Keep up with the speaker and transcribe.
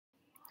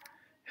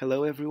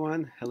Hello,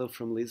 everyone. Hello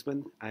from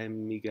Lisbon.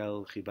 I'm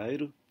Miguel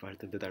Ribeiro,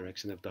 part of the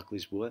direction of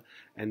Doclisboa,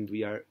 and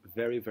we are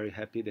very, very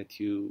happy that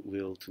you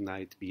will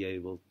tonight be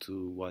able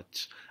to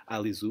watch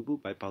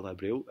Ubbo by Paulo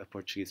Abreu, a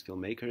Portuguese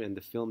filmmaker, and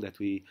the film that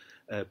we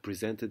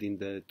presented in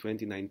the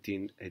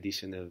 2019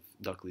 edition of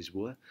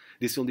Doclisboa.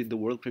 This film did the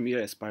world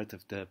premiere as part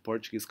of the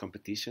Portuguese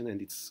competition,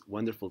 and it's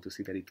wonderful to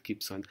see that it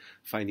keeps on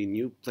finding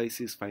new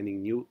places,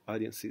 finding new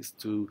audiences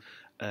to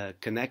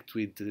connect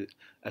with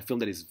a film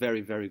that is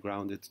very, very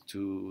grounded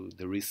to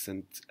the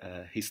recent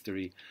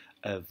history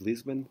of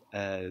Lisbon.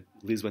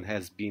 Lisbon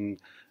has been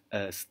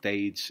a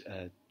stage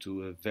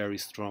to a very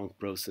strong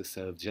process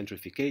of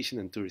gentrification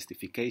and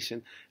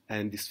touristification,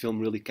 and this film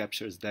really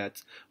captures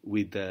that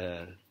with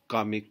a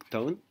comic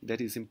tone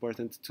that is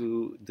important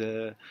to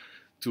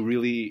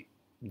really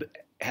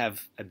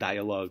have a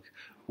dialogue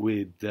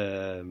with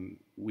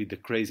the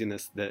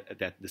craziness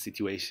that the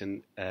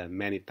situation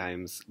many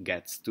times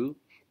gets to.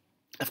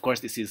 Of course,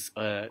 this is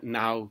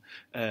now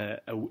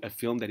a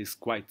film that is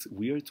quite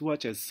weird to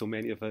watch, as so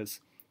many of us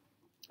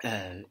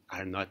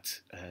are not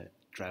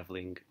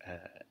traveling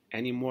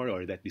anymore,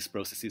 or that these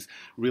processes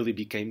really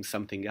became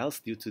something else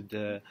due to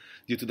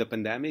the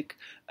pandemic.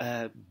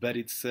 But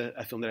it's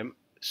a film that I'm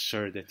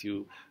sure that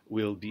you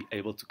will be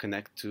able to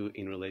connect to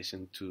in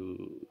relation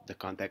to the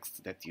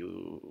context that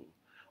you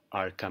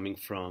are coming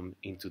from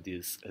into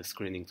this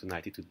screening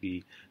tonight. It would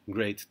be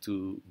great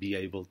to be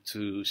able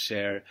to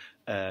share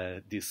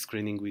this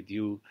screening with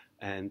you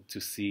and to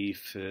see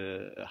if,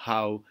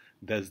 how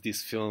does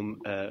this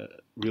film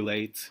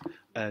relate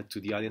to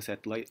the audience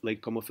at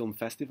Lake Como Film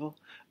Festival.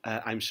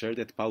 I'm sure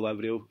that Paulo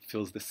Abreu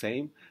feels the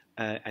same,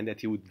 and that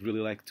he would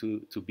really like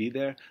to be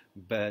there,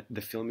 but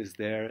the film is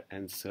there,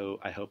 and so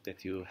I hope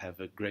that you have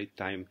a great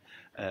time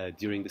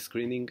during the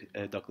screening.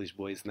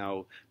 Doclisboa is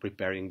now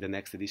preparing the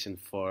next edition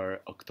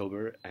for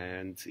October,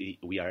 and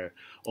we are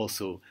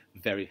also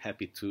very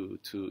happy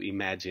to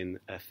imagine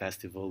a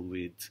festival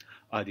with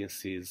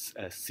audiences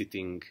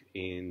sitting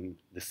in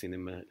the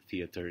cinema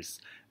theaters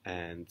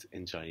and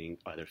enjoying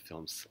other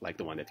films like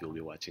the one that you'll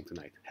be watching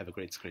tonight. Have a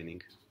great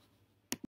screening.